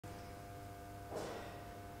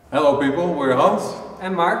Hello people, we're Hans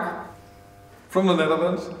and Mark from the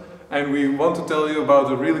Netherlands, and we want to tell you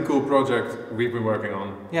about a really cool project we've been working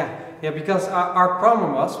on. Yeah, because our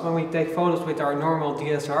problem was when we take photos with our normal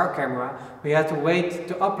DSLR camera, we had to wait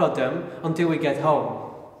to upload them until we get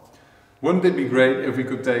home. Wouldn't it be great if we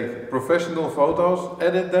could take professional photos,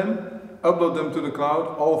 edit them, upload them to the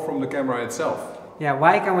cloud, all from the camera itself? Yeah,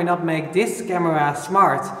 why can we not make this camera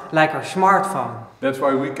smart, like our smartphone? That's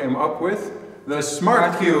why we came up with the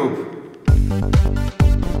Smart Cube.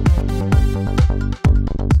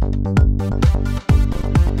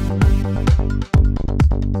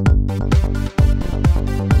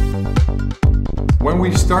 When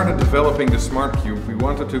we started developing the Smart Cube, we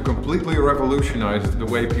wanted to completely revolutionize the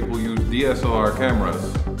way people use DSLR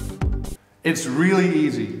cameras. It's really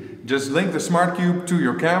easy. Just link the Smart Cube to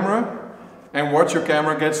your camera and watch your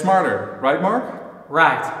camera get smarter. Right, Mark?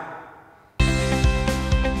 Right.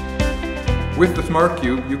 With the Smart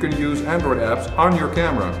Cube, you can use Android apps on your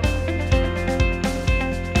camera.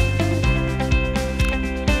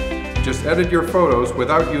 Just edit your photos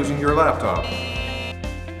without using your laptop.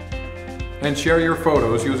 And share your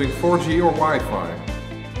photos using 4G or Wi-Fi.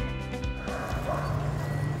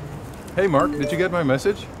 Hey Mark, did you get my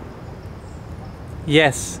message?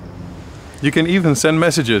 Yes. You can even send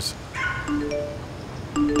messages.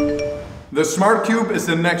 The Smart Cube is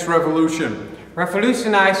the next revolution.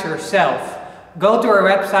 Revolutionize yourself. Go to our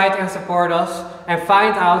website and support us and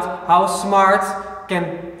find out how smart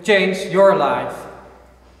can change your life.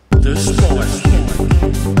 The Smart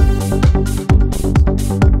Cube.